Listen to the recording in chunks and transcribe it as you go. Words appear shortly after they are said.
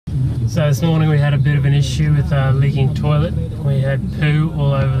So this morning we had a bit of an issue with a leaking toilet. We had poo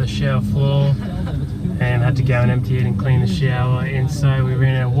all over the shower floor and had to go and empty it and clean the shower, and so we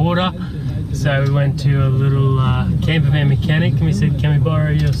ran out of water. So we went to a little camper van mechanic and we said, can we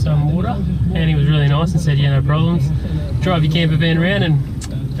borrow you some water? And he was really nice and said, yeah, no problems. Drive your camper van around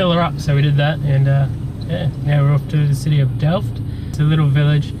and fill her up. So we did that, and yeah, now we're off to the city of Delft. It's a little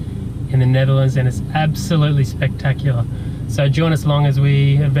village in the Netherlands and it's absolutely spectacular. So join us along as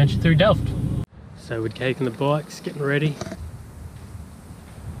we adventure through Delft. So we're taking the bikes, getting ready.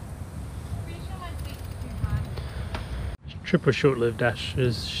 Trip was short-lived.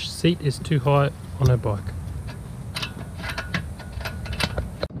 Ash's seat is too high on her bike.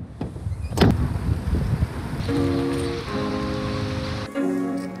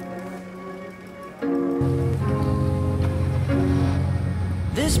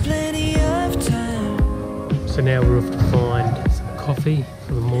 There's plenty of time. So now we're off to find some coffee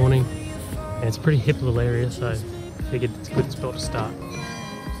for the morning, and it's a pretty hip little area, so I figured it's a good spot to start.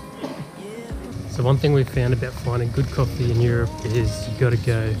 So one thing we've found about finding good coffee in Europe is you gotta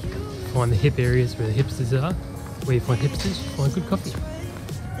go find the hip areas where the hipsters are. Where you find hipsters, you find good coffee.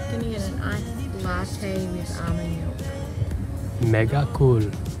 Gonna get an iced latte with almond milk. Mega cool.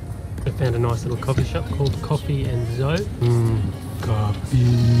 I found a nice little coffee shop called Coffee and Zoe.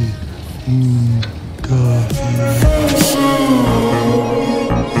 Coffee.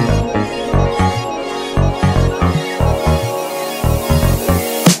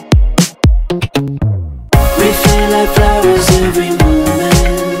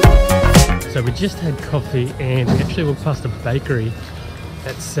 So we just had coffee and we actually walked past a bakery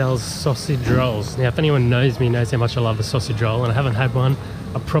that sells sausage rolls. Now if anyone knows me knows how much I love a sausage roll, and I haven't had one,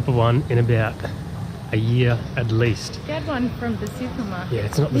 a proper one, in about a year at least. You had one from the supermarket. Yeah,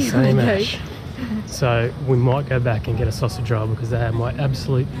 it's not the same, Ash. So we might go back and get a sausage roll because they are my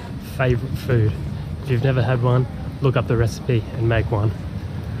absolute favourite food. If you've never had one, look up the recipe and make one.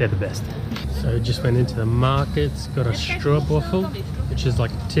 They're the best. So just went into the markets, got a straw waffle, which is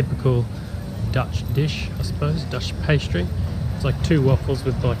like a typical Dutch dish, I suppose, Dutch pastry. It's like two waffles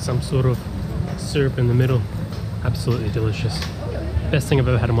with like some sort of syrup in the middle. Absolutely delicious. Best thing I've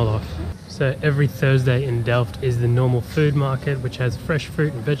ever had in my life. So every Thursday in Delft is the normal food market, which has fresh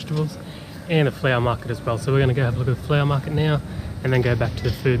fruit and vegetables, and a flower market as well. So we're going to go have a look at the flower market now and then go back to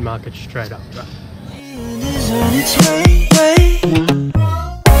the food market straight after.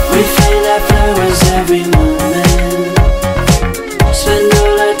 We fill our flowers every moment. Spend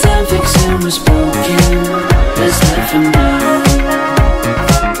all our time fixing what's broken. Let's live for now.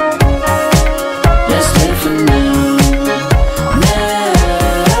 Let's live for now.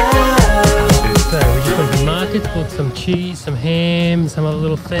 So we just went to the market, bought some cheese, some ham, some other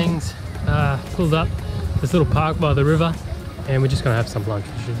little things. Pulled up this little park by the river, and we're just going to have some lunch,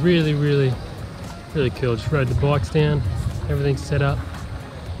 which is really cool. Just rode the bikes down, everything's set up.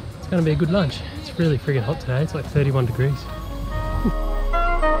 It's going to be a good lunch. It's really freaking hot today. It's like 31 degrees.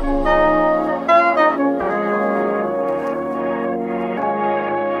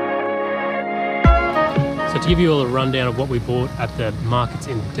 So to give you all a rundown of what we bought at the markets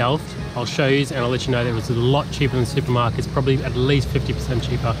in Delft, I'll show you and I'll let you know that it was a lot cheaper than supermarkets, probably at least 50%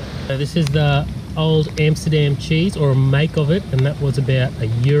 cheaper. So this is the old Amsterdam cheese, or a make of it, and that was about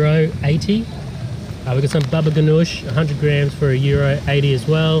 €1.80. We got some baba ganoush, 100 grams for €1.80 as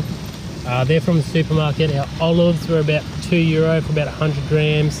well. They're from the supermarket. Our olives were about €2 for about 100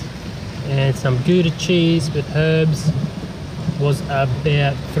 grams. And some Gouda cheese with herbs was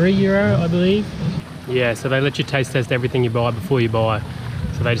about €3, I believe. Yeah, so they let you taste test everything you buy before you buy.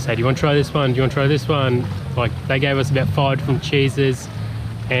 So they just say, do you want to try this one? Do you want to try this one? Like, they gave us about 5 different cheeses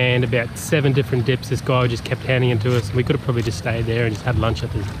and about 7 different dips. This guy just kept handing it to us. We could have probably just stayed there and just had lunch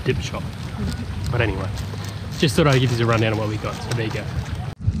at this dip shop. But anyway, just thought I'd give you a rundown of what we got. So there you go.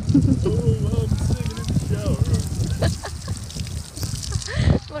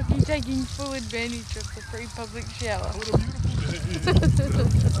 Look, you're taking full advantage of the free public shower. What a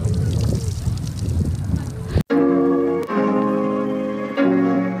beautiful day.